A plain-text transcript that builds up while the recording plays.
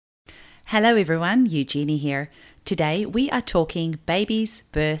Hello everyone, Eugenie here. Today we are talking babies,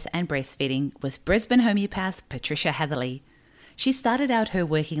 birth and breastfeeding with Brisbane homeopath Patricia Hatherley. She started out her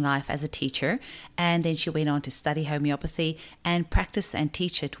working life as a teacher and then she went on to study homeopathy and practice and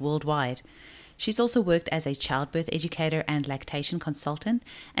teach it worldwide. She's also worked as a childbirth educator and lactation consultant,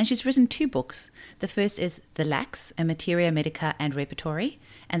 and she's written 2 books. The first is The Lax, a Materia Medica and Repertory,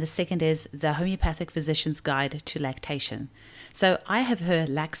 and the second is The Homeopathic Physician's Guide to Lactation. So I have her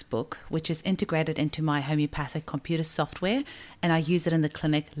Lax book, which is integrated into my homeopathic computer software, and I use it in the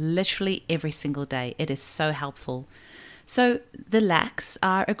clinic literally every single day. It is so helpful. So the Lax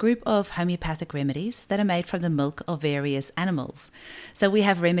are a group of homeopathic remedies that are made from the milk of various animals. So we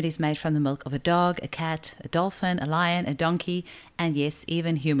have remedies made from the milk of a dog, a cat, a dolphin, a lion, a donkey, and yes,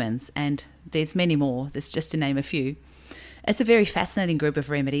 even humans. And there's many more. That's just to name a few. It's a very fascinating group of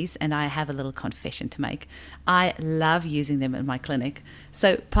remedies, and I have a little confession to make. I love using them in my clinic.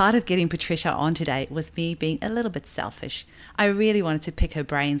 So part of getting Patricia on today was me being a little bit selfish. I really wanted to pick her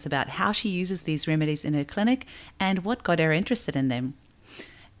brains about how she uses these remedies in her clinic and what got her interested in them.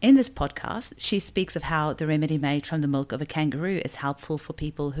 In this podcast, she speaks of how the remedy made from the milk of a kangaroo is helpful for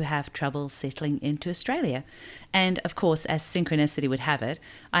people who have trouble settling into Australia. And of course, as synchronicity would have it,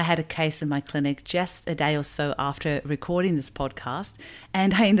 I had a case in my clinic just a day or so after recording this podcast,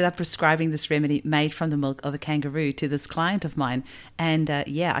 and I ended up prescribing this remedy made from the milk of a kangaroo to this client of mine. And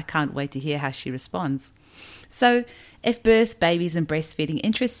I can't wait to hear how she responds. So if birth, babies, and breastfeeding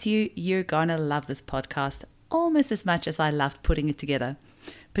interests you, you're going to love this podcast almost as much as I loved putting it together.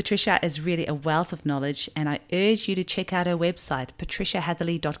 Patricia is really a wealth of knowledge, and I urge you to check out her website,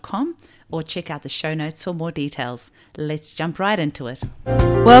 patriciahatherley.com, or check out the show notes for more details. Let's jump right into it.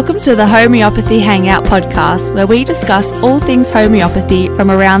 Welcome to the Homeopathy Hangout podcast, where we discuss all things homeopathy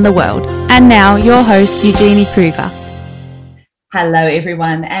from around the world. And now, your host, Eugenie Kruger. Hello,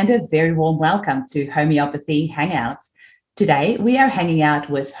 everyone, and a very warm welcome to Homeopathy Hangouts. Today, we are hanging out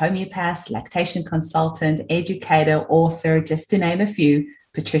with homeopath, lactation consultant, educator, author, just to name a few,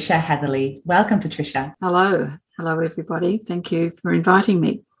 Patricia Hatherley. Welcome, Patricia. Hello. Hello, everybody. Thank you for inviting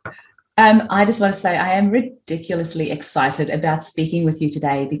me. I just want to say I am ridiculously excited about speaking with you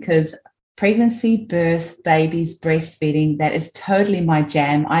today because pregnancy, birth, babies, breastfeeding, that is totally my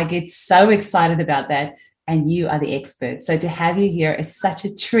jam. I get so excited about that, and you are the expert. So to have you here is such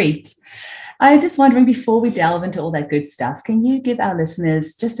a treat. I'm just wondering, before we delve into all that good stuff, can you give our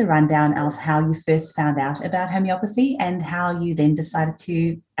listeners just a rundown of how you first found out about homeopathy and how you then decided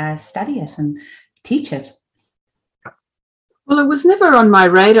to study it and teach it? Well, it was never on my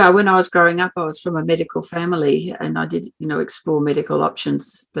radar. When I was growing up, I was from a medical family and I did, explore medical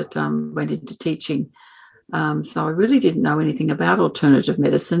options, but went into teaching. So I really didn't know anything about alternative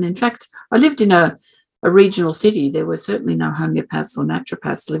medicine. In fact, I lived in a regional city. There were certainly no homeopaths or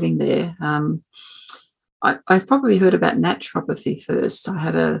naturopaths living there. I've probably heard about naturopathy first. I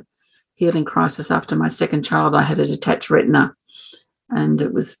had a healing crisis after my second child. I had a detached retina and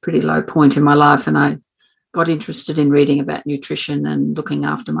it was a pretty low point in my life, and I got interested in reading about nutrition and looking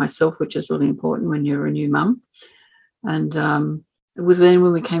after myself, which is really important when you're a new mum. And it was then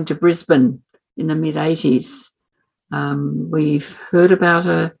when we came to Brisbane in the mid-80s. We've heard about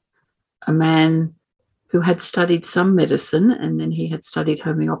a man who had studied some medicine and then he had studied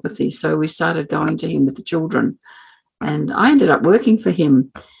homeopathy. So we started going to him with the children and I ended up working for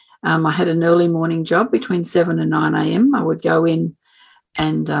him. I had an early morning job between 7 and 9 a.m. I would go in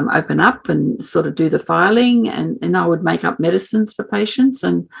and open up and sort of do the filing and I would make up medicines for patients,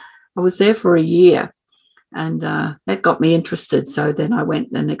 and I was there for a year and that got me interested. So then I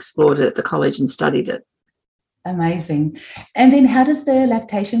went and explored it at the college and studied it. Amazing. And then how does the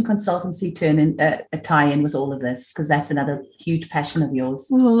lactation consultancy tie in with all of this? Because that's another huge passion of yours.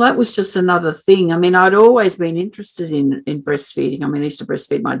 Well, that was just another thing. I mean, I'd always been interested in breastfeeding. I mean, I used to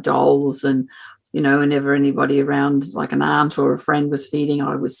breastfeed my dolls and, whenever anybody around, like an aunt or a friend was feeding,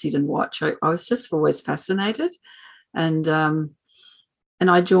 I would sit and watch. I was just always fascinated. And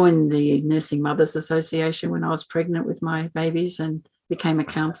I joined the Nursing Mothers Association when I was pregnant with my babies and became a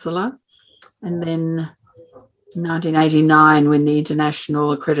counsellor. And then in 1989, when the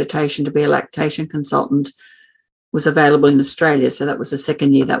international accreditation to be a lactation consultant was available in Australia, so that was the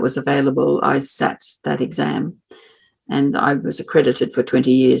second year that was available, I sat that exam and I was accredited for 20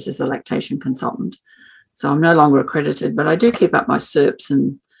 years as a lactation consultant. So I'm no longer accredited, but I do keep up my CERPs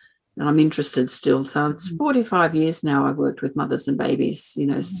and I'm interested still. So it's 45 years now I've worked with mothers and babies,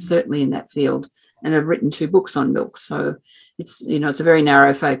 certainly in that field, and I've written 2 books on milk. So it's, it's a very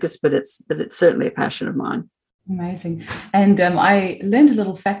narrow focus, but it's certainly a passion of mine. Amazing. And I learned a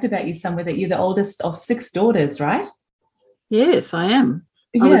little fact about you somewhere that you're the oldest of 6 daughters, right? Yes, I am.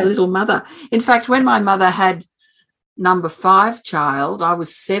 I was a little mother. In fact, when my mother had number 5 child, I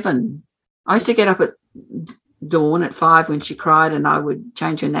was 7. I used to get up at dawn at 5 when she cried, and I would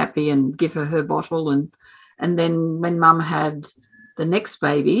change her nappy and give her her bottle. And then when Mum had the next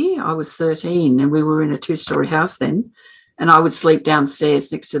baby, I was 13, and we were in a 2-story house then, and I would sleep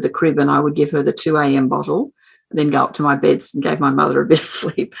downstairs next to the crib, and I would give her the 2 a.m. bottle, and then go up to my beds and gave my mother a bit of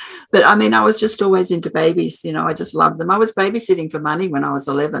sleep. But, I mean, I was just always into babies. You know, I just loved them. I was babysitting for money when I was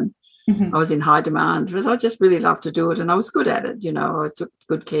 11. I was in high demand, but I just really loved to do it, and I was good at it. You know, I took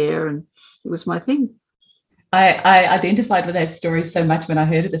good care, and it was my thing. I identified with that story so much when I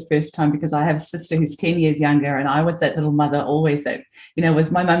heard it the first time, because I have a sister who's 10 years younger, and I was that little mother always that, you know,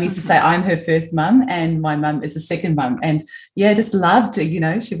 with my mum used to say I'm her first mum and my mum is the second mum. And yeah, just loved, you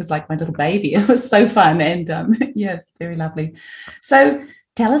know, she was like my little baby. It was so fun. And yes, very lovely. So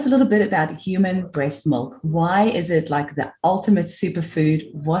tell us a little bit about human breast milk. Why is it like the ultimate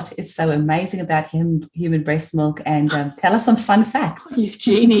superfood? What is so amazing about human breast milk? And tell us some fun facts.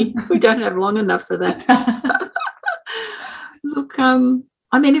 Eugenie, we don't have long enough for that. Look,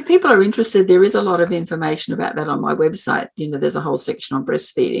 I mean, if people are interested, there is a lot of information about that on my website. You know, there's a whole section on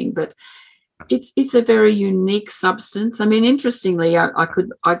breastfeeding, but it's a very unique substance. I mean, interestingly, I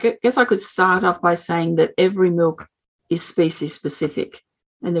guess I could start off by saying that every milk is species specific.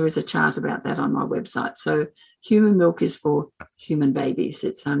 And there is a chart about that on my website. So human milk is for human babies.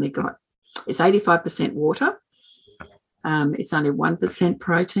 It's 85% water. It's only 1%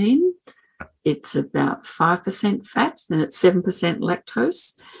 protein. It's about 5% fat, and it's 7%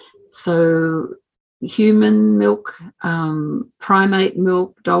 lactose. So human milk, primate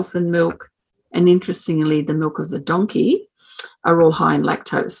milk, dolphin milk, and interestingly, the milk of the donkey are all high in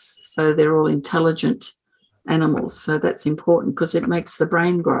lactose. So they're all intelligent animals. So that's important because it makes the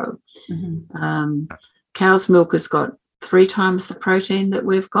brain grow. Cow's milk has got 3 times the protein that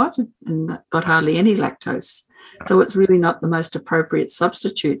we've got and got hardly any lactose. So it's really not the most appropriate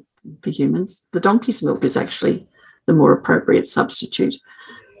substitute for humans. The donkey's milk is actually the more appropriate substitute.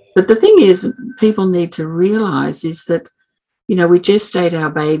 But the thing is, people need to realise is that, you know, we gestate our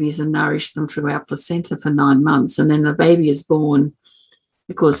babies and nourish them through our placenta for 9 months, and then the baby is born,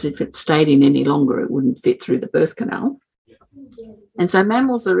 because if it stayed in any longer, it wouldn't fit through the birth canal. And so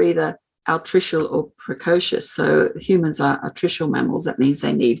mammals are either altricial or precocious. So humans are altricial mammals. That means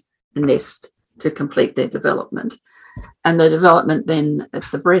they need a nest to complete their development. And the development then at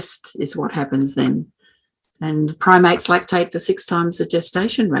the breast is what happens then. And primates lactate for 6 times the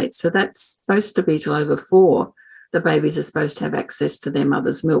gestation rate. So that's supposed to be till over 4. The babies are supposed to have access to their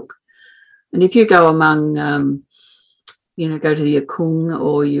mother's milk. And if you go among, go to the Akung,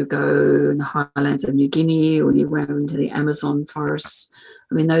 or you go in the highlands of New Guinea, or you go into the Amazon forests,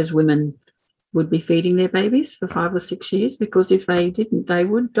 I mean, those women would be feeding their babies for 5 or 6 years, because if they didn't, they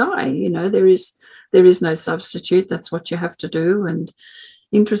would die. You know, there is no substitute. That's what you have to do. And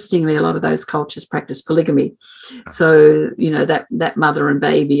interestingly, a lot of those cultures practice polygamy. So, you know, that mother and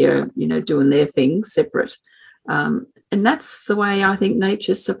baby are, you know, doing their thing separate. And that's the way I think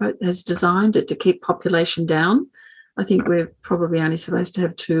nature has designed it, to keep population down. I think we're probably only supposed to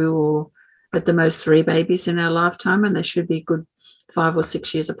have 2 or at the most 3 babies in our lifetime, and they should be good 5 or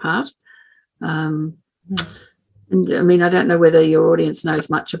 6 years apart. And I mean, I don't know whether your audience knows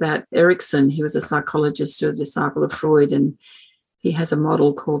much about Erikson. He was a psychologist who was a disciple of Freud, and he has a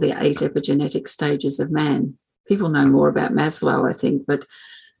model called the 8 epigenetic stages of man. People know more about Maslow, I think, but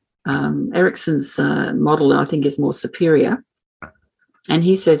Erikson's model, I think, is more superior. And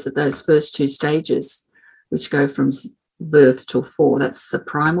he says that those first 2 stages, which go from birth till 4, that's the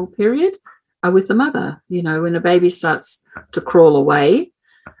primal period, are with the mother. You know, when a baby starts to crawl away,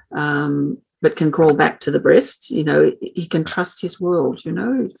 but can crawl back to the breast, you know, he can trust his world, you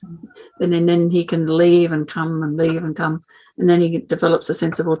know, and then he can leave and come and leave and come, and then he develops a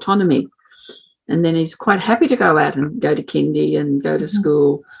sense of autonomy. And then he's quite happy to go out and go to kindy and go to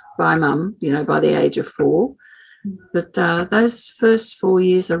school by mum, you know, by the age of 4. But those first 4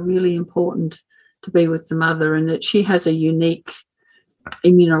 years are really important to be with the mother, and that she has a unique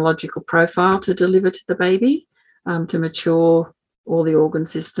immunological profile to deliver to the baby, to mature all the organ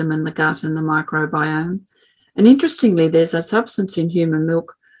system and the gut and the microbiome. And interestingly, there's a substance in human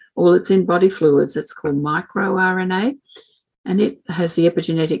milk, or it's in body fluids, it's called microRNA, and it has the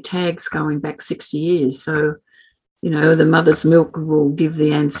epigenetic tags going back 60 years. So, you know, the mother's milk will give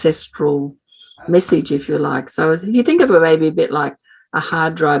the ancestral message, if you like. So if you think of a baby a bit like a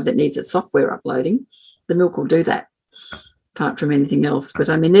hard drive that needs its software uploading, the milk will do that, apart from anything else. But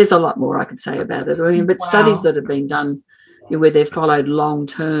I mean, there's a lot more I could say about it. I mean, but studies that have been done, you know, where they've followed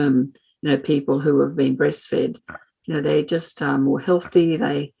long-term, you know, people who have been breastfed, they're just more healthy.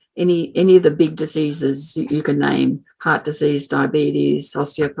 Any of the big diseases you can name, heart disease, diabetes,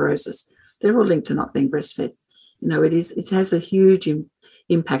 osteoporosis, they're all linked to not being breastfed. It has a huge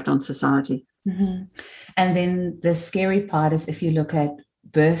impact on society. Mm-hmm. And then the scary part is if you look at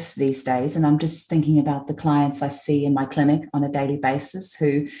birth these days, and I'm just thinking about the clients I see in my clinic on a daily basis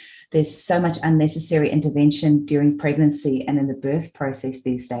who there's so much unnecessary intervention during pregnancy and in the birth process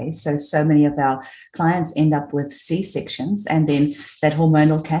these days. So many of our clients end up with C-sections, and then that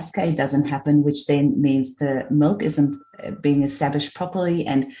hormonal cascade doesn't happen, which then means the milk isn't being established properly,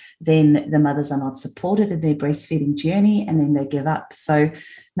 and then the mothers are not supported in their breastfeeding journey, and then they give up. So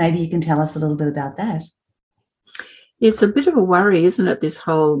maybe you can tell us a little bit about that. It's a bit of a worry, isn't it, this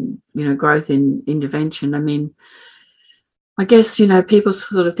whole, growth in intervention. I mean, I guess, people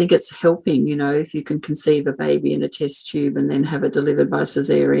sort of think it's helping, if you can conceive a baby in a test tube and then have it delivered by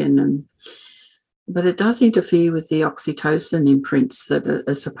cesarean. But it does interfere with the oxytocin imprints that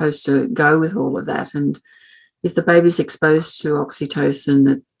are supposed to go with all of that. And if the baby's exposed to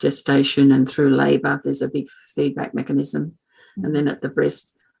oxytocin at gestation and through labour, there's a big feedback mechanism. And then at the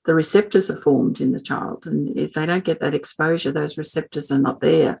breast, the receptors are formed in the child. And if they don't get that exposure, those receptors are not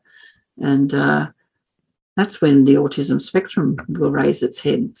there. And that's when the autism spectrum will raise its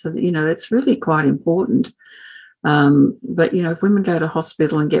head. So, it's really quite important. But, if women go to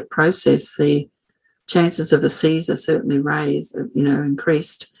hospital and get processed, the chances of a Caesar certainly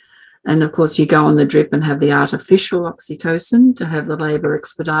increased. And, of course, you go on the drip and have the artificial oxytocin to have the labour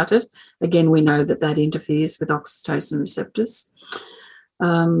expedited. Again, we know that interferes with oxytocin receptors.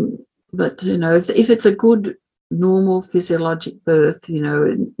 But, if it's a good, normal physiologic birth,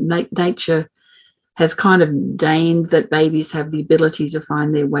 nature has kind of deigned that babies have the ability to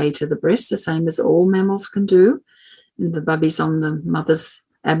find their way to the breast, the same as all mammals can do. And the baby's on the mother's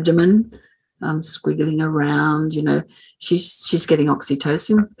abdomen, squiggling around, she's getting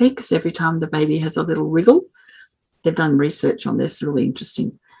oxytocin peaks every time the baby has a little wriggle. They've done research on this, really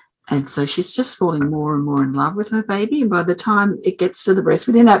interesting. And so she's just falling more and more in love with her baby. And by the time it gets to the breast,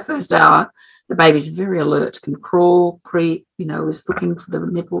 within that first hour, the baby's very alert, can crawl, creep, is looking for the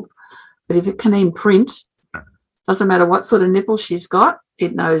nipple. But if it can imprint, doesn't matter what sort of nipple she's got,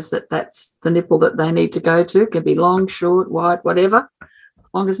 it knows that that's the nipple that they need to go to. It can be long, short, wide, whatever. As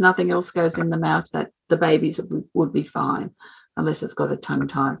long as nothing else goes in the mouth, that the babies would be fine, unless it's got a tongue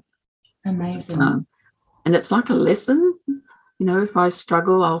tie. Amazing. And it's like a lesson. If I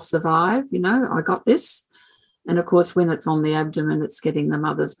struggle, I'll survive. I got this. And, of course, when it's on the abdomen, it's getting the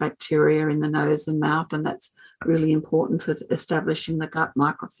mother's bacteria in the nose and mouth, and that's really important for establishing the gut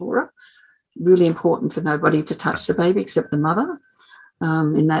microflora. Really important for nobody to touch the baby except the mother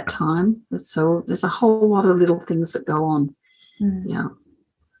in that time. So there's a whole lot of little things that go on. Yeah.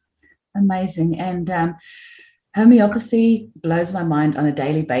 Amazing. And homeopathy blows my mind on a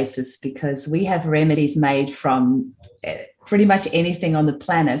daily basis because we have remedies made from pretty much anything on the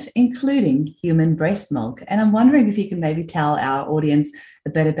planet, including human breast milk. And I'm wondering if you can maybe tell our audience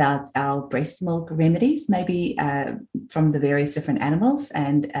a bit about our breast milk remedies, maybe from the various different animals,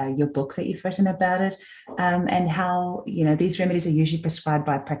 and your book that you've written about it, and how, these remedies are usually prescribed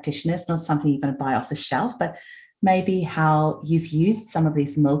by practitioners, not something you're going to buy off the shelf, but maybe how you've used some of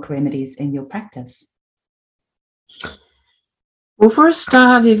these milk remedies in your practice. Well, for a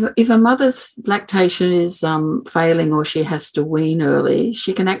start, if a mother's lactation is failing or she has to wean early,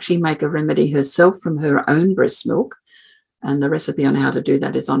 she can actually make a remedy herself from her own breast milk. And the recipe on how to do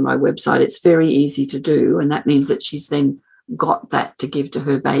that is on my website. It's very easy to do, and that means that she's then got that to give to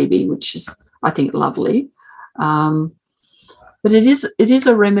her baby, which is, I think, lovely. But it is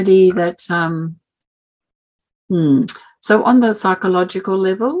a remedy that So on the psychological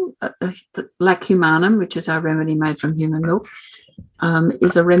level, the Lac Humanum, which is our remedy made from human milk,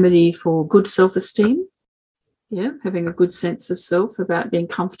 is a remedy for good self-esteem, having a good sense of self, about being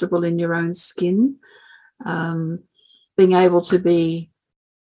comfortable in your own skin, being able to be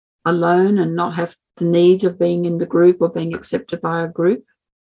alone and not have the need of being in the group or being accepted by a group,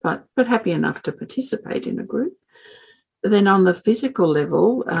 but happy enough to participate in a group. But then on the physical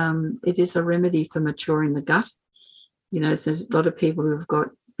level, it is a remedy for maturing the gut. So there's a lot of people who've got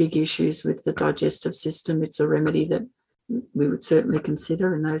big issues with the digestive system. It's a remedy that we would certainly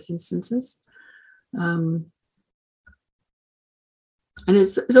consider in those instances. And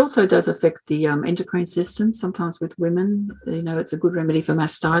it also does affect the endocrine system, sometimes with women. It's a good remedy for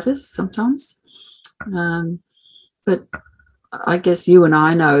mastitis sometimes. But I guess you and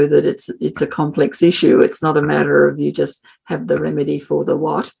I know that it's a complex issue. It's not a matter of you just have the remedy for the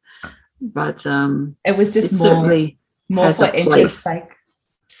what. But it was just more for interest's sake.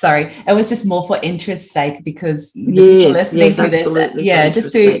 Sorry, it was just more for interest's sake, because the people Yes, listening yes, to this, absolutely.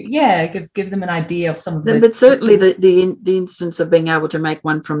 just to give them an idea of some of the. But certainly the instance of being able to make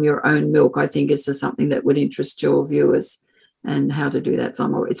one from your own milk, I think, is something that would interest your viewers, and how to do that.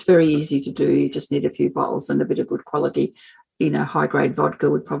 So it's very easy to do. You just need a few bottles and a bit of good quality, high grade vodka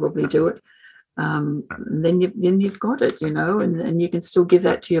would probably do it. Then you've got it, and you can still give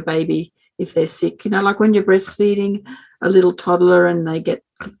that to your baby if they're sick. Like when you're breastfeeding a little toddler and they get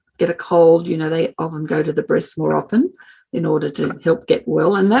a cold, they often go to the breast more often in order to help get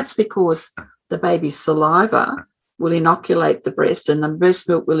well. And that's because the baby's saliva will inoculate the breast, and the breast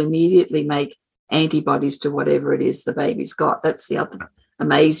milk will immediately make antibodies to whatever it is the baby's got. That's the other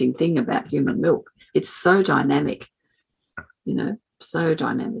amazing thing about human milk. It's so dynamic, so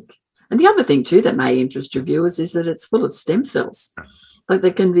dynamic. And the other thing too that may interest your viewers is that it's full of stem cells, like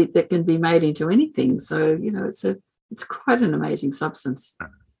that can be made into anything. So it's quite an amazing substance.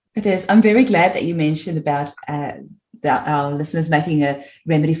 It is. I'm very glad that you mentioned about our listeners making a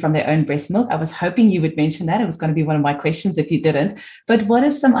remedy from their own breast milk. I was hoping you would mention that. It was going to be one of my questions if you didn't. But what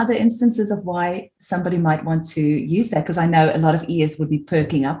are some other instances of why somebody might want to use that? Because I know a lot of ears would be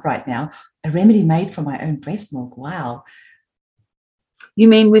perking up right now. A remedy made from my own breast milk. Wow. You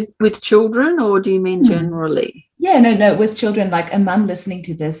mean with children, or do you mean generally? Yeah, no, with children, like a mum listening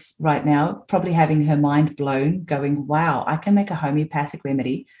to this right now, probably having her mind blown, going, wow, I can make a homeopathic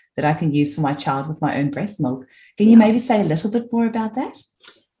remedy that I can use for my child with my own breast milk. Can you maybe say a little bit more about that?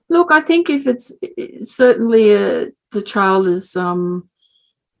 Look, I think if it's certainly the child is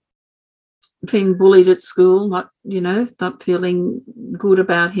being bullied at school, not feeling good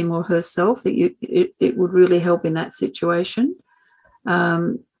about him or herself, it would really help in that situation.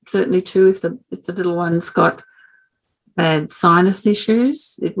 Certainly too, if the little one's got bad sinus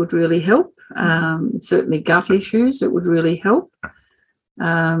issues, it would really help. Certainly gut issues, it would really help.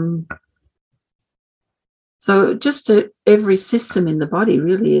 So just every system in the body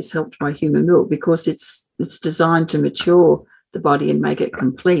really is helped by human milk, because it's designed to mature the body and make it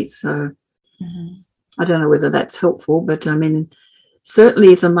complete. So I don't know whether that's helpful, but I mean,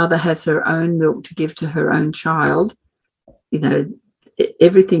 certainly if the mother has her own milk to give to her own child,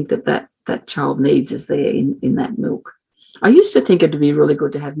 everything that child needs is there in that milk. I used to think it'd be really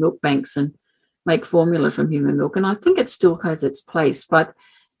good to have milk banks and make formula from human milk, and I think it still has its place, but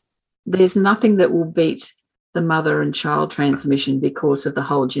there's nothing that will beat the mother and child transmission because of the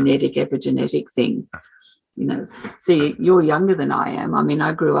whole genetic epigenetic thing. See, you're younger than I am. I mean,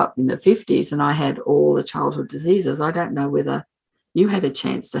 I grew up in the 50s and I had all the childhood diseases. I don't know whether you had a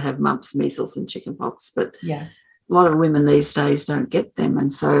chance to have mumps, measles and chickenpox, but yeah, a lot of women these days don't get them,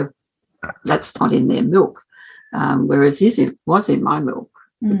 and so that's not in their milk, whereas it was in my milk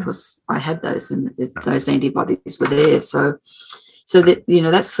because I had those, and those antibodies were there. So that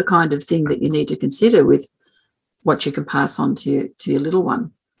that's the kind of thing that you need to consider with what you can pass on to your little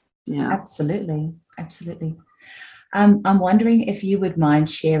one. Yeah, absolutely. I'm wondering if you would mind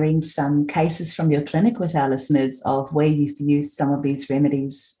sharing some cases from your clinic with our listeners of where you've used some of these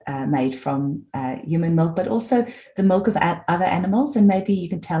remedies made from human milk, but also the milk of other animals. And maybe you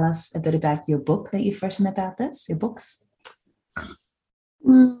can tell us a bit about your book that you've written about this, your books.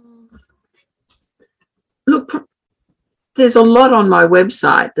 Look, there's a lot on my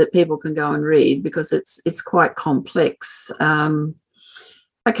website that people can go and read because it's quite complex.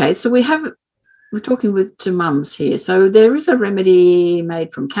 Okay, so we're talking to mums here. So there is a remedy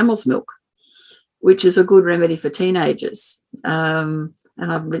made from camel's milk, which is a good remedy for teenagers. And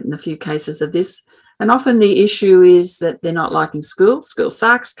I've written a few cases of this. And often the issue is that they're not liking school. School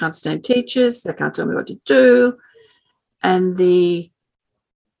sucks, can't stand teachers, they can't tell me what to do. And the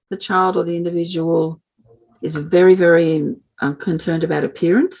child or the individual is very, very concerned about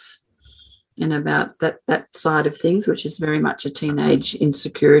appearance and about that side of things, which is very much a teenage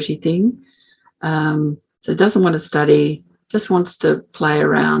insecurity thing. So doesn't want to study, just wants to play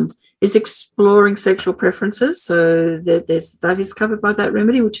around, is exploring sexual preferences. So that is covered by that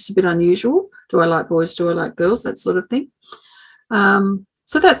remedy, which is a bit unusual. Do I like boys? Do I like girls? That sort of thing.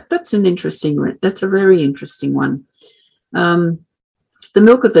 So that's a very interesting one. The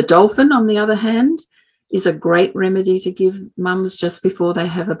milk of the dolphin, on the other hand, is a great remedy to give mums just before they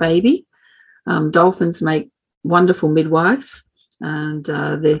have a baby. Dolphins make wonderful midwives, and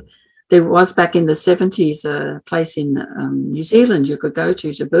there was back in the 70s a place in New Zealand you could go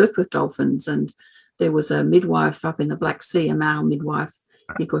to birth with dolphins, and there was a midwife up in the Black Sea, a male midwife,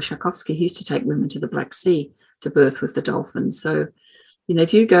 Igor Shakovsky. He used to take women to the Black Sea to birth with the dolphins. So,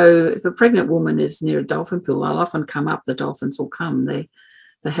 if a pregnant woman is near a dolphin pool, they'll often come up, the dolphins will come. They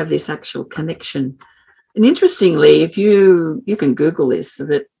have this actual connection. And interestingly, if you can Google this,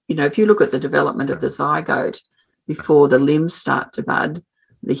 but if you look at the development of the zygote before the limbs start to bud,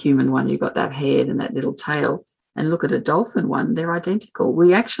 the human one, you've got that head and that little tail, and look at a dolphin one, they're identical.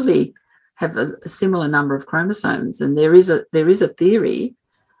 We actually have a similar number of chromosomes, and there is a theory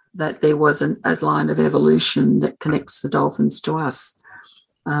that there was a line of evolution that connects the dolphins to us.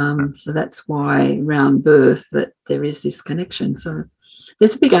 So that's why around birth that there is this connection. So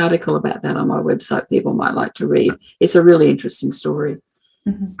there's a big article about that on my website people might like to read. It's a really interesting story.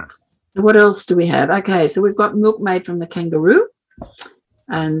 Mm-hmm. What else do we have? Okay, so we've got milk made from the kangaroo.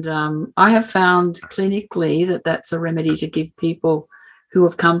 And I have found clinically that that's a remedy to give people who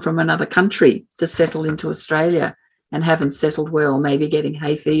have come from another country to settle into Australia and haven't settled well, maybe getting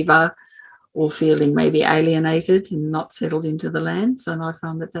hay fever or feeling maybe alienated and not settled into the land. So I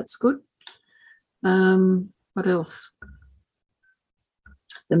found that that's good. What else?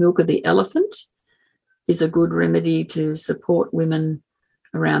 The milk of the elephant is a good remedy to support women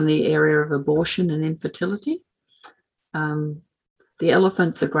around the area of abortion and infertility. The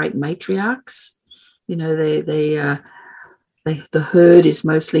elephants are great matriarchs. The herd is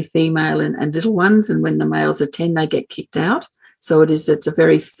mostly female and little ones, and when the males are 10, they get kicked out. So it's a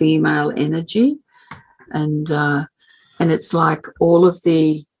very female energy, and it's like all of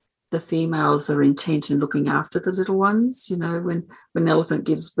the females are intent in looking after the little ones. When an elephant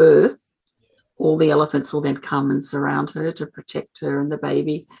gives birth, all the elephants will then come and surround her to protect her and the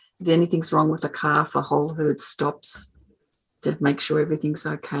baby. If anything's wrong with the calf, the whole herd stops to make sure everything's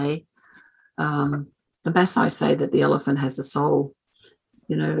okay. The Maasai say that the elephant has a soul.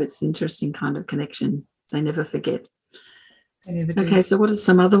 It's an interesting kind of connection. They never forget. Okay, so what are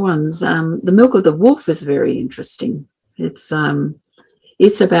some other ones? The milk of the wolf is very interesting. It's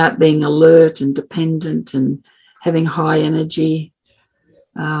about being alert and dependent and having high energy.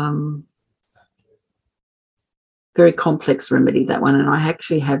 Very complex remedy, that one, and I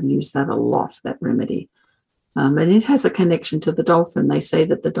actually have used that a lot, that remedy. And it has a connection to the dolphin. They say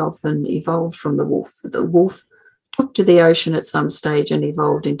that the dolphin evolved from the wolf. The wolf took to the ocean at some stage and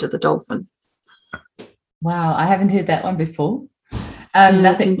evolved into the dolphin. Wow, I haven't heard that one before.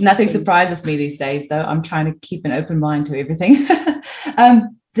 Nothing surprises me these days, though. I'm trying to keep an open mind to everything.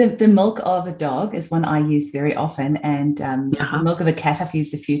 The milk of a dog is one I use very often, and the milk of a cat I've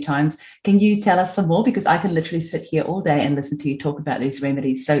used a few times. Can you tell us some more? Because I can literally sit here all day and listen to you talk about these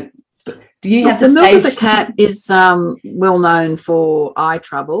remedies. So do you have the milk of the cat is well known for eye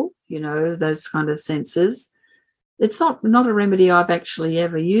trouble, those kind of senses. It's not a remedy I've actually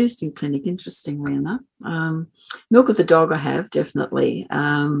ever used in clinic, interestingly enough. Milk of the dog I have, definitely.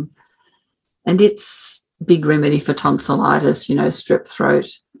 And it's big remedy for tonsillitis, strep throat.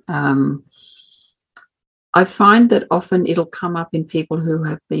 I find that often it'll come up in people who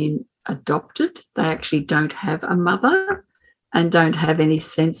have been adopted. They actually don't have a mother and don't have any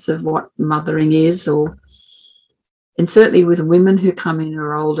sense of what mothering is, and certainly with women who come in who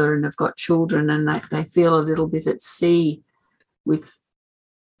are older and have got children and they feel a little bit at sea with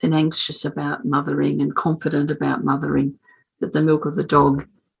and anxious about mothering and confident about mothering, that the milk of the dog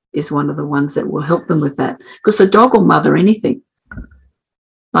is one of the ones that will help them with that, because the dog will mother anything.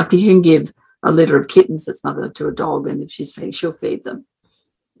 Like you can give a litter of kittens that's mothered to a dog, and if she's feeding, she'll feed them.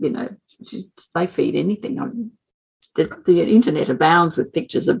 They feed anything. The internet abounds with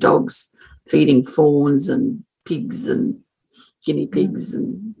pictures of dogs feeding fawns and pigs and guinea pigs,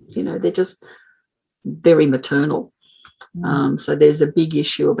 and they're just very maternal. So there's a big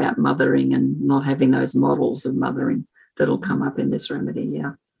issue about mothering and not having those models of mothering that'll come up in this remedy.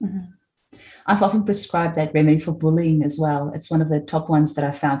 Yeah. Mm-hmm. I've often prescribed that remedy for bullying as well. It's one of the top ones that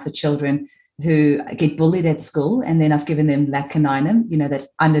I found for children who get bullied at school, and then I've given them lacaninum, that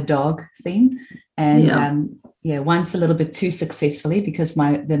underdog theme, and once a little bit too successfully, because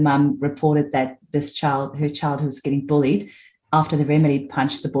the mum reported that her child who was getting bullied, after the remedy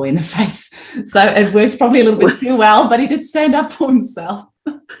punched the boy in the face. So it worked probably a little bit too well, but he did stand up for himself.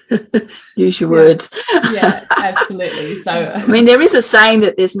 Use your words. Yeah, absolutely. So there is a saying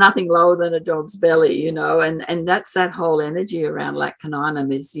that there's nothing lower than a dog's belly, and that's that whole energy around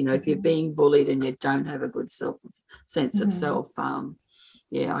lacaninum is, if you're being bullied and you don't have a good sense of self, I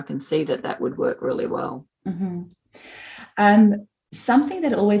can see that would work really well. Mm-hmm. Something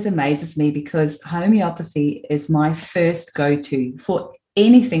that always amazes me, because homeopathy is my first go-to for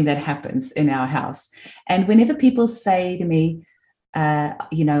anything that happens in our house. And whenever people say to me, I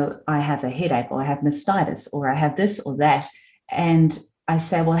have a headache, or I have mastitis, or I have this or that, and I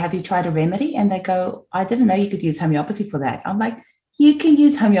say, well, have you tried a remedy? And they go, I didn't know you could use homeopathy for that. I'm like, you can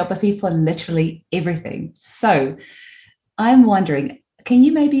use homeopathy for literally everything. So I'm wondering, can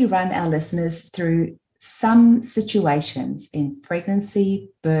you maybe run our listeners through some situations in pregnancy,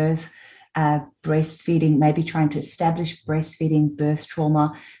 birth, breastfeeding, maybe trying to establish breastfeeding, birth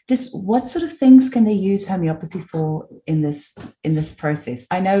trauma, just what sort of things can they use homeopathy for in this process?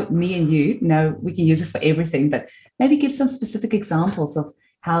 I know me and you know we can use it for everything, but maybe give some specific examples of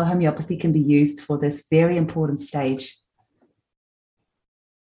how homeopathy can be used for this very important stage.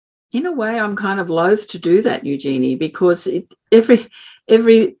 In a way, I'm kind of loath to do that, Eugenie, because every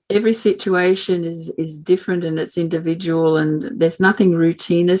situation is different and it's individual, and there's nothing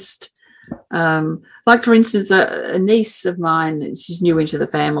routinist. Like, for instance, a niece of mine, she's new into the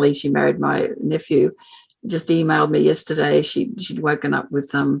family. She married my nephew. Just emailed me yesterday. She'd woken up with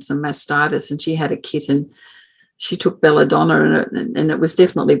some mastitis, and she had a kit, and she took belladonna, and it was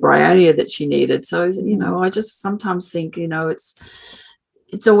definitely bryonia that she needed. So, I just sometimes think,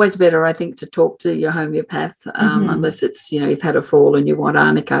 it's always better, I think, to talk to your homeopath, unless it's, you've had a fall and you want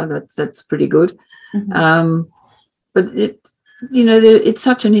arnica. That's pretty good. But it's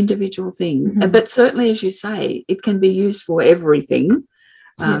such an individual thing. But certainly, as you say, it can be used for everything,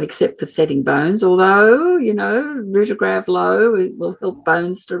 except for setting bones. Although, Rutagraph low, it will help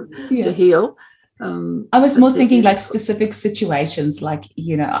bones to heal. I was more thinking like specific situations, like,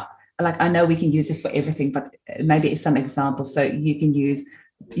 like I know we can use it for everything, but maybe some examples. So you can use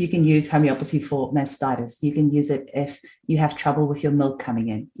homeopathy for mastitis. You can use it if you have trouble with your milk coming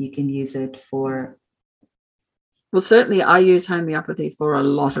in. You can use it for... Well, certainly I use homeopathy for a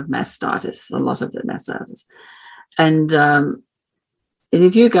lot of mastitis, And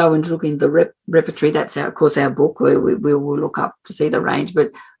if you go and look in the repertory, that's of course our book where we will look up to see the range.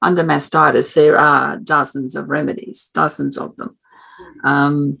 But under mastitis, there are dozens of remedies, dozens of them.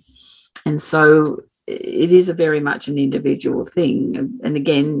 And so it is very much an individual thing. And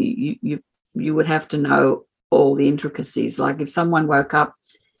again, you would have to know all the intricacies. Like if someone woke up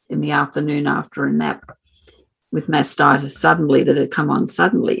in the afternoon after a nap with mastitis suddenly, that had come on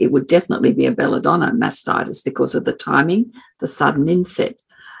suddenly, it would definitely be a belladonna mastitis because of the timing, the sudden inset.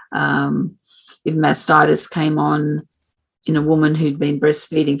 If mastitis came on in a woman who'd been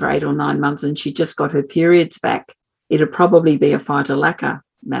breastfeeding for 8 or 9 months and she just got her periods back, it'd probably be a phytolacca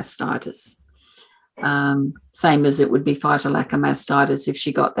mastitis. Same as it would be phytolacca mastitis if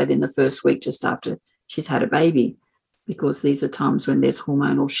she got that in the first week just after she's had a baby, because these are times when there's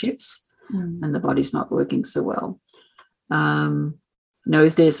hormonal shifts and the body's not working so well.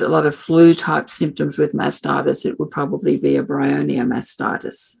 If there's a lot of flu-type symptoms with mastitis, it would probably be a bryonia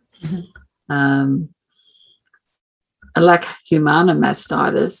mastitis. A lac humana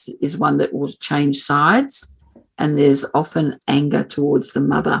mastitis is one that will change sides, and there's often anger towards the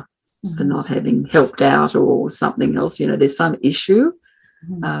mother for not having helped out or something else. There's some issue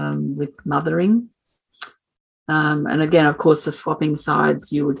with mothering. And again, of course, the swapping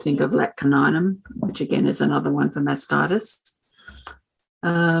sides, you would think of lac caninum, which again is another one for mastitis.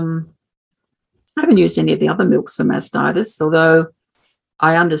 I haven't used any of the other milks for mastitis, although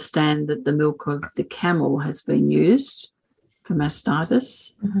I understand that the milk of the camel has been used for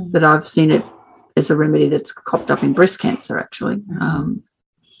mastitis, but I've seen it as a remedy that's cropped up in breast cancer, actually,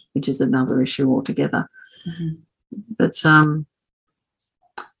 which is another issue altogether. But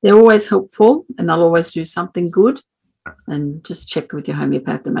they're always helpful, and they'll always do something good. And just check with your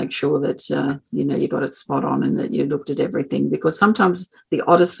homeopath to make sure that, you got it spot on and that you looked at everything, because sometimes the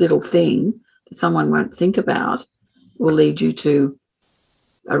oddest little thing that someone won't think about will lead you to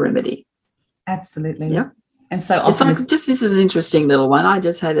a remedy. Absolutely. Yeah. And so often this is an interesting little one. I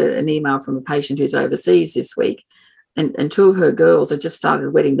just had an email from a patient who's overseas this week, and 2 of her girls had just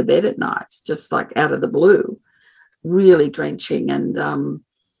started wetting the bed at night, just like out of the blue, really drenching. And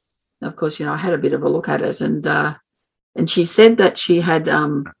of course, I had a bit of a look at it, and she said that she had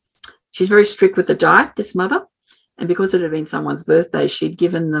she's very strict with the diet, this mother, and because it had been someone's birthday, she'd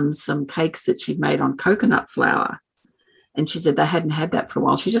given them some cakes that she'd made on coconut flour, and she said they hadn't had that for a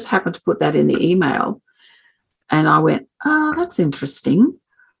while. She just happened to put that in the email, and I went, oh, that's interesting.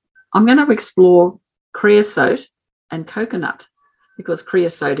 I'm going to explore creosote and coconut, because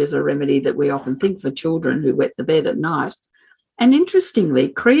creosote is a remedy that we often think for children who wet the bed at night. And interestingly,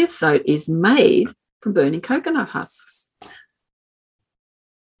 creosote is made from burning coconut husks.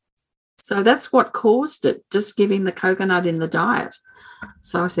 So that's what caused it, just giving the coconut in the diet.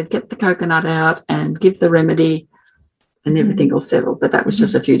 So I said, get the coconut out and give the remedy and everything will settle. But that was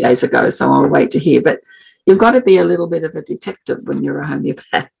just a few days ago, so I'll wait to hear. But you've got to be a little bit of a detective when you're a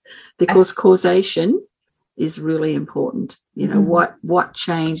homeopath, because causation is really important. What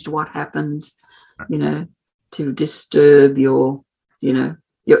changed, what happened, to disturb your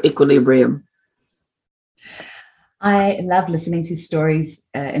equilibrium. I love listening to stories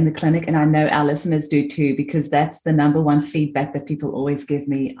in the clinic, and I know our listeners do too, because that's the number one feedback that people always give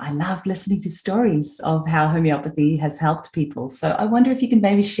me. I love listening to stories of how homeopathy has helped people. So I wonder if you can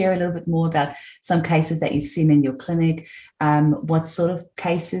maybe share a little bit more about some cases that you've seen in your clinic, what sort of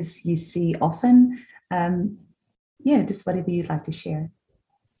cases you see often. Just whatever you'd like to share.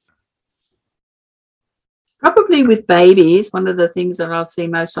 Probably with babies, one of the things that I'll see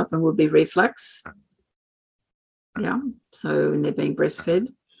most often would be reflux. Yeah, so when they're being breastfed.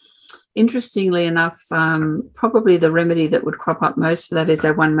 Interestingly enough, probably the remedy that would crop up most for that is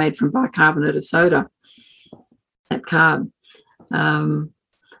that one made from bicarbonate of soda, that carb. And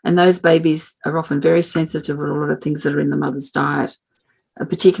those babies are often very sensitive to a lot of things that are in the mother's diet,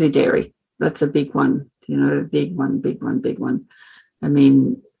 particularly dairy. That's a big one, big one. I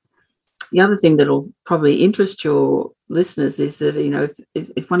mean, the other thing that'll probably interest your listeners is that,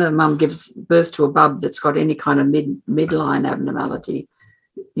 if one of the mum gives birth to a bub that's got any kind of midline abnormality,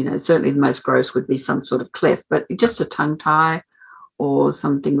 certainly the most gross would be some sort of cleft, but just a tongue tie or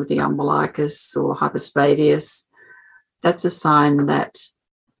something with the umbilicus or hypospadias, that's a sign that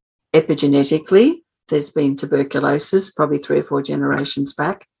epigenetically there's been tuberculosis, probably 3 or 4 generations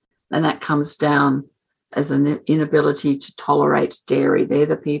back, and that comes down as an inability to tolerate dairy. They're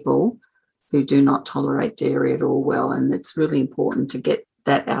the people who do not tolerate dairy at all well, and it's really important to get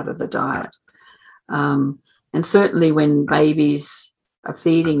that out of the diet. And certainly when babies are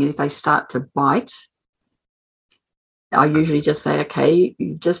feeding and if they start to bite, I usually just say, okay,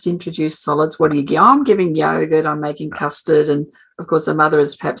 you've just introduced solids. What do you give? I'm giving yogurt, I'm making custard. And of course, the mother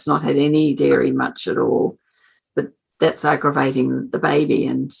has perhaps not had any dairy much at all, but that's aggravating the baby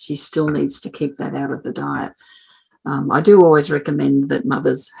and she still needs to keep that out of the diet. I do always recommend that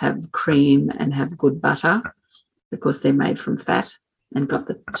mothers have cream and have good butter because they're made from fat and got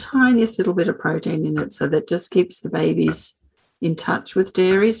the tiniest little bit of protein in it. So that just keeps the babies in touch with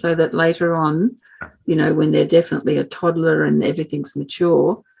dairy so that later on, when they're definitely a toddler and everything's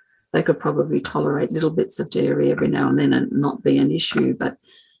mature, they could probably tolerate little bits of dairy every now and then and not be an issue. But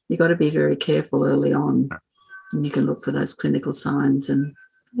you've got to be very careful early on and you can look for those clinical signs, and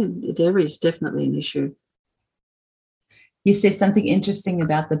dairy is definitely an issue. You said something interesting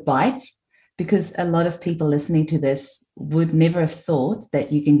about the bite, because a lot of people listening to this would never have thought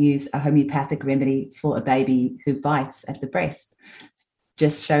that you can use a homeopathic remedy for a baby who bites at the breast.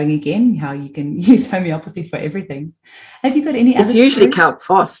 Just showing again how you can use homeopathy for everything. Have you got any other? It's usually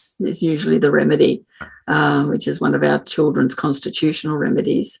Kalk-Phos is usually the remedy, which is one of our children's constitutional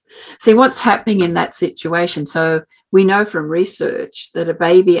remedies. See what's happening in that situation. So we know from research that a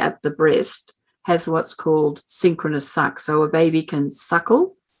baby at the breast has what's called synchronous suck. So a baby can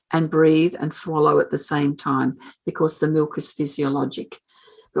suckle and breathe and swallow at the same time because the milk is physiologic.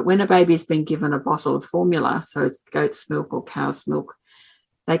 But when a baby's been given a bottle of formula, so it's goat's milk or cow's milk,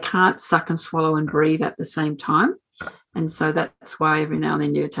 they can't suck and swallow and breathe at the same time. And so that's why every now and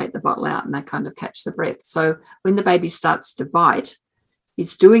then you take the bottle out and they kind of catch the breath. So when the baby starts to bite,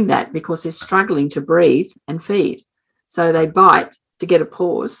 it's doing that because they're struggling to breathe and feed. So they bite to get a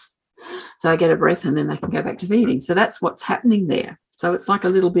pause. So they get a breath and then they can go back to feeding. So that's what's happening there. So it's like a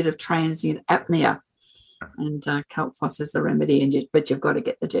little bit of transient apnea. And Kalk-Phos is the remedy, but you've got to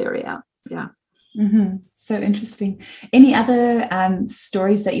get the dairy out. Yeah. Mm-hmm. So interesting. Any other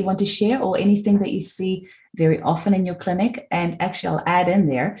stories that you want to share or anything that you see very often in your clinic? And actually, I'll add in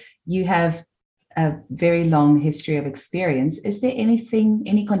there, you have a very long history of experience. Is there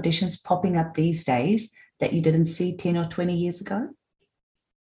any conditions popping up these days that you didn't see 10 or 20 years ago?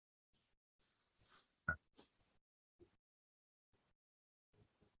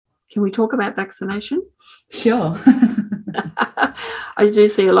 Can we talk about vaccination? Sure. I do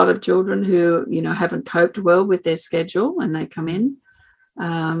see a lot of children who, haven't coped well with their schedule when they come in.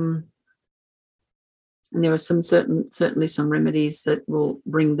 And there are certainly some remedies that will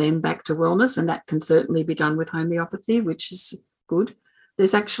bring them back to wellness, and that can certainly be done with homeopathy, which is good.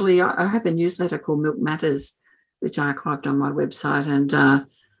 There's actually, I have a newsletter called Milk Matters, which I archived on my website, and the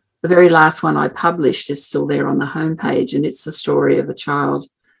very last one I published is still there on the homepage, and it's the story of a child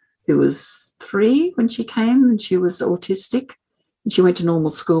who was 3 when she came, and she was autistic, and she went to normal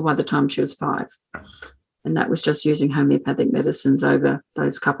school by the time she was 5. And that was just using homeopathic medicines over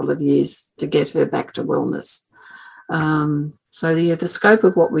those couple of years to get her back to wellness. So the scope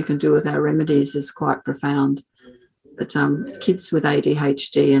of what we can do with our remedies is quite profound. But kids with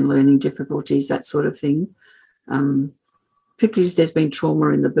ADHD and learning difficulties, that sort of thing, particularly if there's been trauma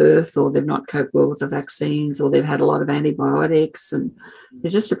in the birth or they've not coped well with the vaccines or they've had a lot of antibiotics, and it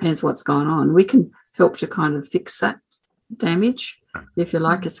just depends what's going on. We can help to kind of fix that damage, if you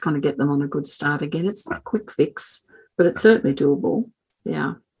like, just kind of get them on a good start again. It's not a quick fix, but it's certainly doable.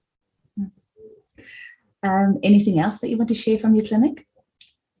 Yeah. Anything else that you want to share from your clinic?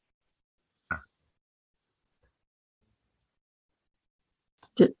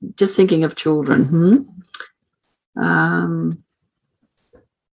 Just thinking of children.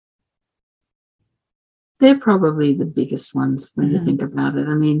 They're probably the biggest ones when you think about it.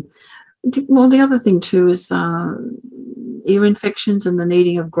 I mean, well, the other thing too is ear infections and the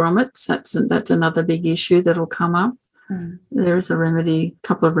needing of grommets. That's another big issue that'll come up. There is a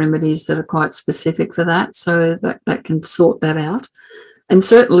couple of remedies that are quite specific for that, so that can sort that out. And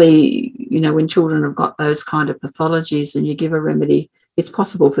certainly, when children have got those kind of pathologies and you give a remedy, it's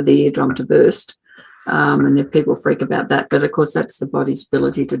possible for the eardrum to burst. And if people freak about that, but of course that's the body's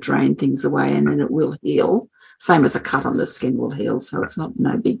ability to drain things away, and then it will heal. Same as a cut on the skin will heal, so it's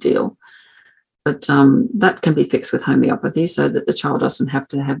no big deal. But that can be fixed with homeopathy so that the child doesn't have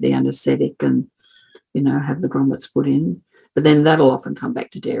to have the anaesthetic and, have the grommets put in. But then that'll often come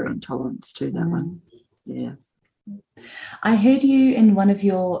back to dairy intolerance too, that one. Yeah. I heard you in one of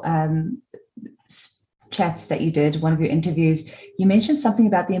your chats that you did, one of your interviews, you mentioned something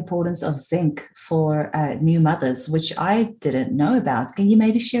about the importance of zinc for new mothers, which I didn't know about. Can you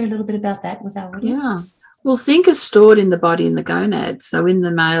maybe share a little bit about that with our audience? Yeah. Well, zinc is stored in the body in the gonads. So in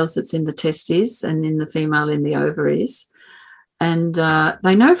the males, it's in the testes, and in the female, in the ovaries. And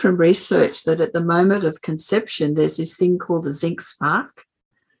they know from research that at the moment of conception, there's this thing called the zinc spark,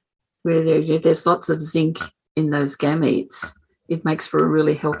 where there's lots of zinc in those gametes. It makes for a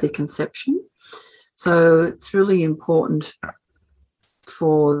really healthy conception. So it's really important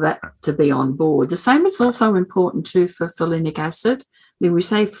for that to be on board. The same is also important too for folinic acid. I mean, we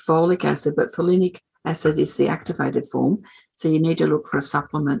say folic acid, but folinic acid is the activated form. So you need to look for a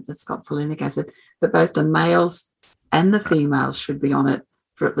supplement that's got folinic acid. But both the males and the females should be on it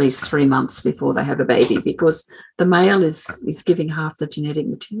for at least 3 months before they have a baby, because the male is giving half the genetic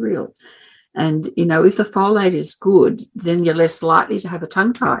material. And, if the folate is good, then you're less likely to have a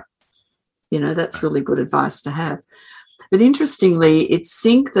tongue tie. That's really good advice to have. But interestingly, it's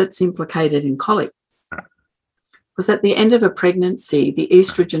zinc that's implicated in colic. Because at the end of a pregnancy, the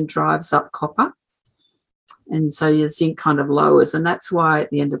estrogen drives up copper. And so your zinc kind of lowers. And that's why at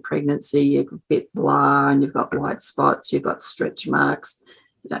the end of pregnancy, you're a bit blah and you've got white spots, you've got stretch marks,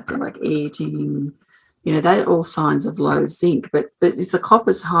 you don't feel like eating. They're all signs of low zinc. But if the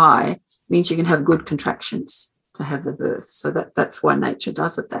copper's high, it means you can have good contractions to have the birth. So that's why nature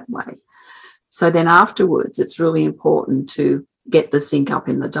does it that way. So then afterwards, it's really important to get the zinc up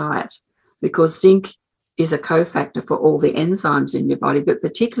in the diet, because zinc is a cofactor for all the enzymes in your body, but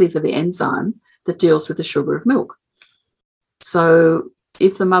particularly for the enzyme that deals with the sugar of milk. So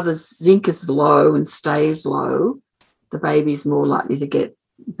if the mother's zinc is low and stays low, the baby's more likely to get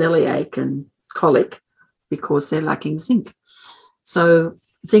bellyache and colic because they're lacking zinc. So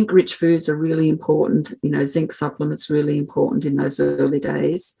zinc-rich foods are really important. Zinc supplements really important in those early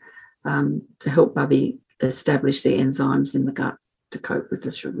days. To help Bubby establish the enzymes in the gut to cope with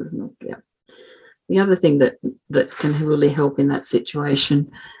the sugar of milk. Yeah. The other thing that can really help in that situation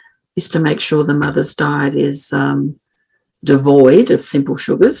is to make sure the mother's diet is devoid of simple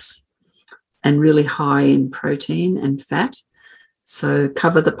sugars and really high in protein and fat. So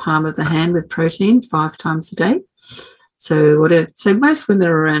cover the palm of the hand with protein 5 times a day. So most women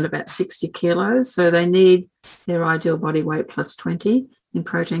are around about 60 kilos, so they need their ideal body weight plus 20 in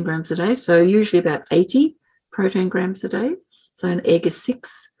protein grams a day. So usually about 80 protein grams a day. So an egg is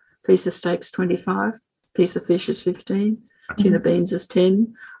 6, piece of steak's 25, piece of fish is 15, tin of beans is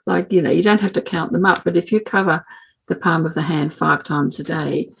 10. You don't have to count them up, but if you cover the palm of the hand 5 times a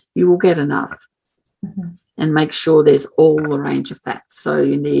day, you will get enough. And make sure there's all the range of fats. So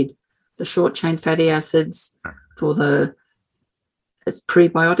you need the short chain fatty acids for it's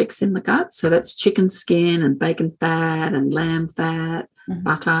prebiotics in the gut. So that's chicken skin and bacon fat and lamb fat,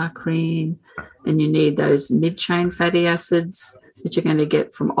 butter, cream. And you need those mid-chain fatty acids that you're going to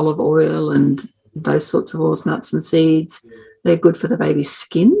get from olive oil and those sorts of oils, nuts and seeds. They're good for the baby's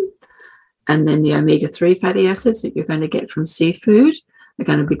skin. And then the omega-3 fatty acids that you're going to get from seafood are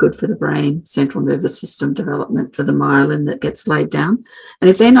going to be good for the brain, central nervous system development, for the myelin that gets laid down. And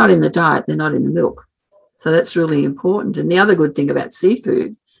if they're not in the diet, they're not in the milk. So that's really important. And the other good thing about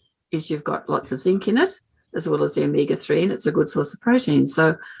seafood is you've got lots of zinc in it, as well as the omega-3, and it's a good source of protein.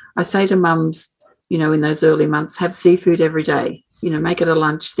 So I say to mums, in those early months, have seafood every day. Make it a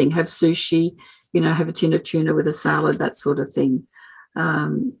lunch thing. Have sushi, have a tin of tuna with a salad, that sort of thing,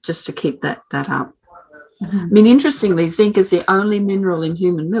 just to keep that up. I mean, interestingly, zinc is the only mineral in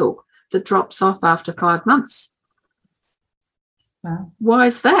human milk that drops off after 5 months. Wow. Why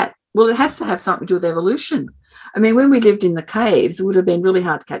is that? Well, it has to have something to do with evolution. I mean, when we lived in the caves, it would have been really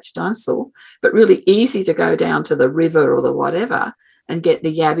hard to catch a dinosaur, but really easy to go down to the river or the whatever and get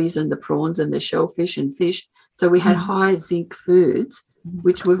the yabbies and the prawns and the shellfish and fish. So we had high zinc foods,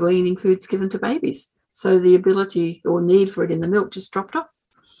 which were weaning foods given to babies. So the ability or need for it in the milk just dropped off.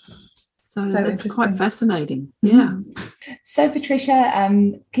 So that's quite fascinating. Yeah. So, Patricia,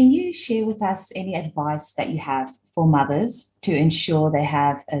 can you share with us any advice that you have for mothers to ensure they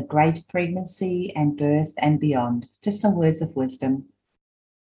have a great pregnancy and birth and beyond? Just some words of wisdom.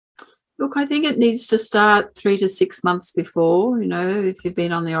 Look, I think it needs to start 3 to 6 months before, if you've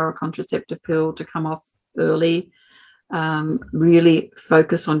been on the oral contraceptive pill, to come off early. Really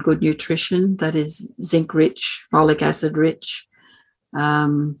focus on good nutrition, that is zinc rich, folic acid rich.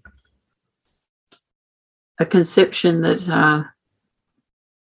 A conception that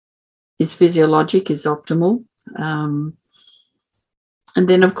is physiologic is optimal. And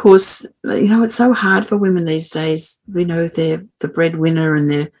then, of course, it's so hard for women these days. We know they're the breadwinner and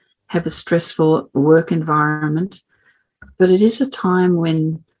they have a stressful work environment. But it is a time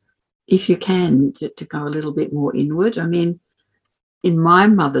when, if you can, to go a little bit more inward. I mean, in my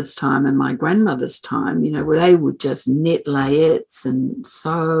mother's time and my grandmother's time, where they would just knit layets and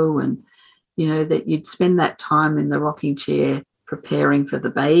sew and, that you'd spend that time in the rocking chair preparing for the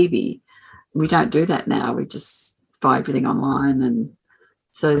baby. We don't do that now. We just buy everything online. And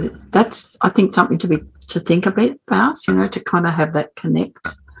so that's, I think, something to think a bit about, to kind of have that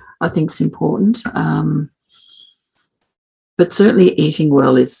connect, I think is important. But certainly eating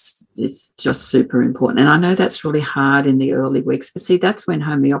well is just super important. And I know that's really hard in the early weeks. But see, that's when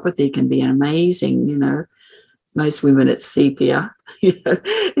homeopathy can be amazing, Most women, it's sepia,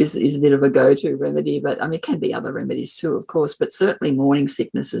 is a bit of a go-to remedy. But, I mean, it can be other remedies too, of course. But certainly morning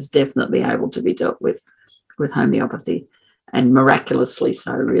sickness is definitely able to be dealt with homeopathy, and miraculously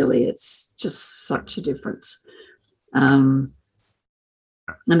so, really. It's just such a difference. And,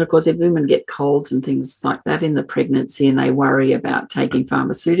 of course, if women get colds and things like that in the pregnancy and they worry about taking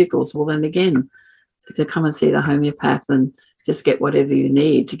pharmaceuticals, well, then again, if you come and see the homeopath and just get whatever you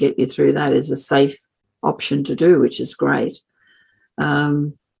need to get you through that is a safe option to do, which is great.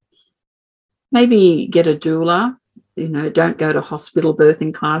 Maybe get a doula. Don't go to hospital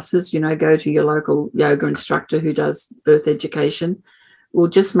birthing classes. Go to your local yoga instructor who does birth education. Will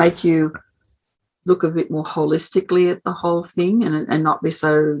just make you look a bit more holistically at the whole thing and not be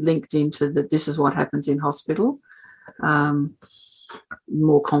so linked into that this is what happens in hospital.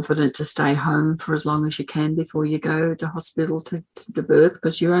 More confident to stay home for as long as you can before you go to hospital to birth,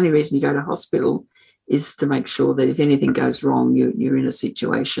 because the only reason you go to hospital is to make sure that if anything goes wrong, you're in a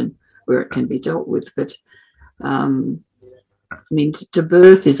situation where it can be dealt with. But to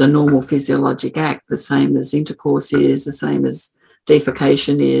birth is a normal physiologic act, the same as intercourse is, the same as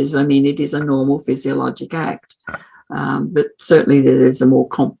defecation is. It is a normal physiologic act. But certainly there's a more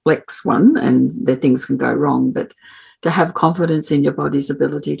complex one and the things can go wrong. But to have confidence in your body's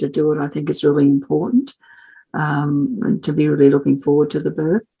ability to do it, I think is really important, and to be really looking forward to the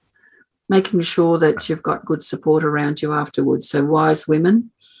birth. Making sure that you've got good support around you afterwards. So wise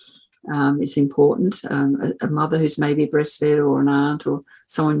women is important. A mother who's maybe breastfed, or an aunt, or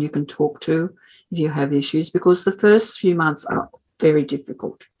someone you can talk to if you have issues, because the first few months are very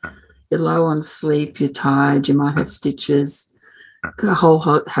difficult. You're low on sleep, you're tired, you might have stitches, a whole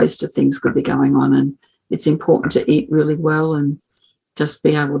host of things could be going on, and it's important to eat really well and just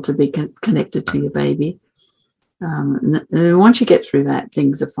be able to be connected to your baby. And once you get through that,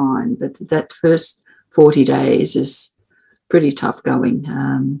 things are fine. But that first 40 days is pretty tough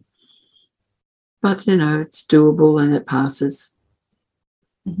going. But, it's doable and it passes.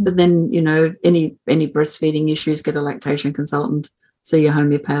 Mm-hmm. But then, any breastfeeding issues, get a lactation consultant, see your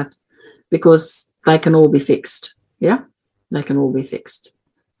homeopath, because they can all be fixed. Yeah, they can all be fixed.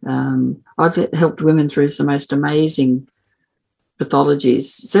 I've helped women through some most amazing pathologies,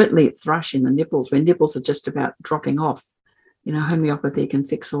 certainly thrush in the nipples, when nipples are just about dropping off. Homeopathy can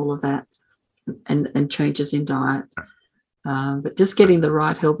fix all of that, and changes in diet. But just getting the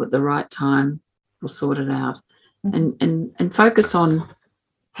right help at the right time will sort it out. And focus on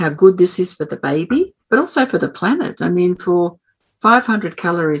how good this is for the baby, but also for the planet. For 500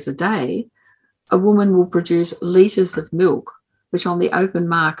 calories a day, a woman will produce litres of milk, which on the open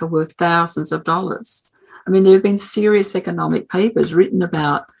market are worth thousands of dollars. There have been serious economic papers written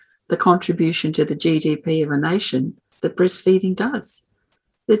about the contribution to the GDP of a nation that breastfeeding does.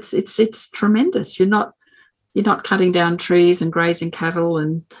 It's tremendous. You're not cutting down trees and grazing cattle,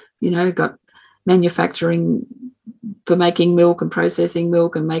 and got manufacturing for making milk and processing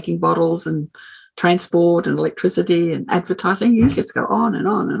milk and making bottles and transport and electricity and advertising. You just go on and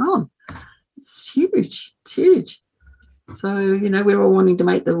on and on. It's huge. It's huge. So, we're all wanting to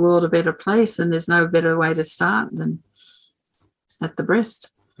make the world a better place, and there's no better way to start than at the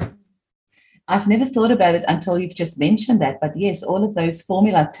breast. I've never thought about it until you've just mentioned that. But yes, all of those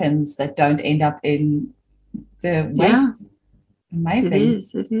formula tins that don't end up in the waste. Yeah. Amazing.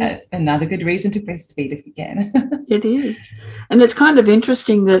 It is. Another good reason to breastfeed if you can. It is. And it's kind of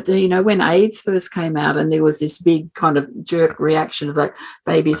interesting that, when AIDS first came out and there was this big kind of jerk reaction of like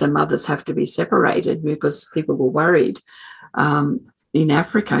babies and mothers have to be separated because people were worried. In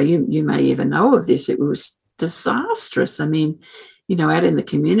Africa, you may even know of this, it was disastrous. I mean, out in the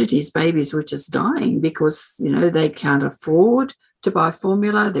communities, babies were just dying because, they can't afford to buy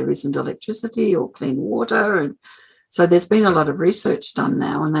formula. There isn't electricity or clean water. And so there's been a lot of research done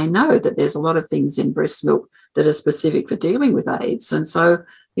now, and they know that there's a lot of things in breast milk that are specific for dealing with AIDS. And so,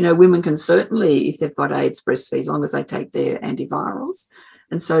 women can certainly, if they've got AIDS, breastfeed as long as they take their antivirals.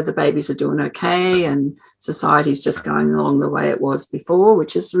 And so the babies are doing okay, and society's just going along the way it was before,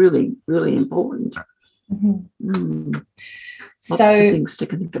 which is really, really important. Mm-hmm. Lots of things to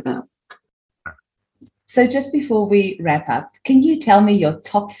think about. So just before we wrap up, can you tell me your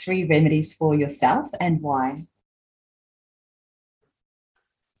top 3 remedies for yourself and why?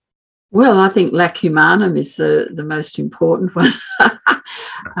 Well, I think lacumanum is the most important one.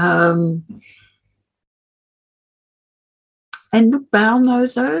 And look, bowel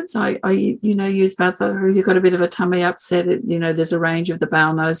nosodes. I use bowel nosodes. If you've got a bit of a tummy upset, there's a range of the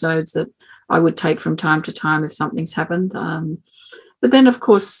bowel nosodes that I would take from time to time if something's happened. But then, of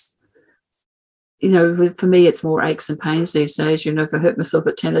course, for me, it's more aches and pains these days. If I hurt myself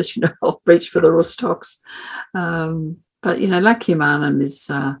at tennis, I'll reach for the Rustox. But, lacumanum is,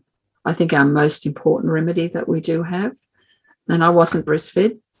 I think, our most important remedy that we do have. And I wasn't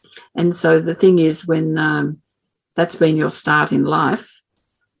breastfed. And so the thing is, when that's been your start in life,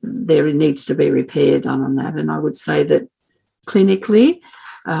 there needs to be repair done on that. And I would say that clinically,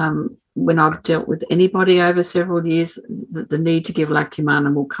 when I've dealt with anybody over several years, the need to give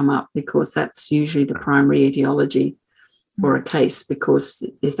lacumanum will come up because that's usually the primary etiology for a case, because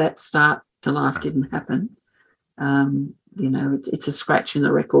if that start to life didn't happen, it's a scratch in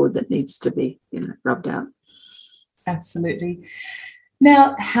the record that needs to be rubbed out. Absolutely.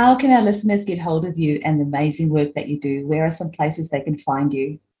 Now, how can our listeners get hold of you and the amazing work that you do? Where are some places they can find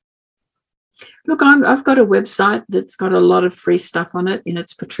you? Look, I've got a website that's got a lot of free stuff on it, and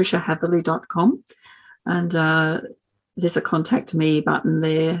it's patriciahatherley.com. And there's a contact me button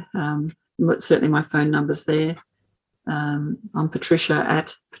there. Certainly my phone number's there. I'm Patricia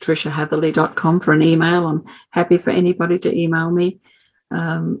at patriciahatherley.com for an email. I'm happy for anybody to email me.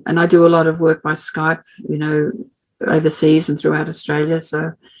 And I do a lot of work by Skype, overseas and throughout Australia. So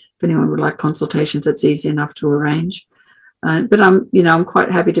if anyone would like consultations, it's easy enough to arrange. But I'm quite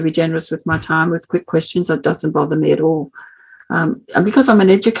happy to be generous with my time with quick questions. It doesn't bother me at all. And because I'm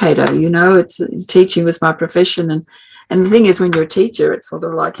an educator, it's teaching was my profession. And the thing is, when you're a teacher, it's sort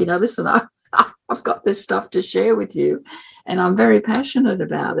of like, listen, I've got this stuff to share with you. And I'm very passionate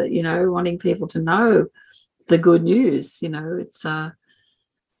about it, wanting people to know the good news.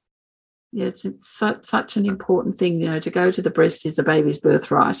 It's such an important thing, to go to the breast is a baby's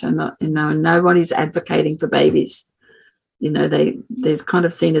birthright. And, nobody's advocating for babies. They're kind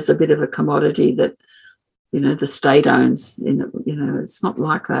of seen as a bit of a commodity that, the state owns. It's not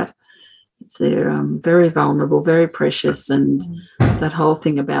like that. They're very vulnerable, very precious, and that whole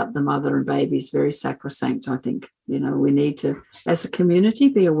thing about the mother and baby is very sacrosanct, I think. We need to, as a community,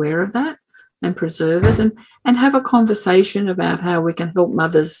 be aware of that and preserve it and have a conversation about how we can help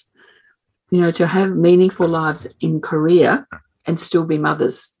mothers, to have meaningful lives in career and still be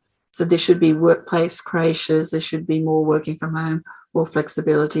mothers. So there should be workplace creches, there should be more working from home, more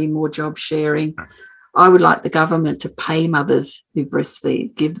flexibility, more job sharing. I would like the government to pay mothers who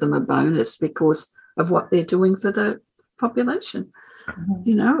breastfeed, give them a bonus because of what they're doing for the population.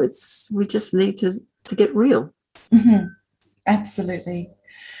 Mm-hmm. We just need to get real. Mm-hmm. Absolutely.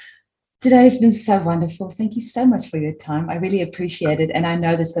 Today has been so wonderful. Thank you so much for your time. I really appreciate it. And I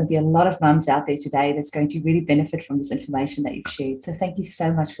know there's going to be a lot of mums out there today that's going to really benefit from this information that you've shared. So thank you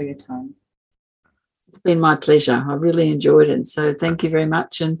so much for your time. It's been my pleasure. I really enjoyed it. So thank you very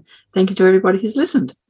much. And thank you to everybody who's listened.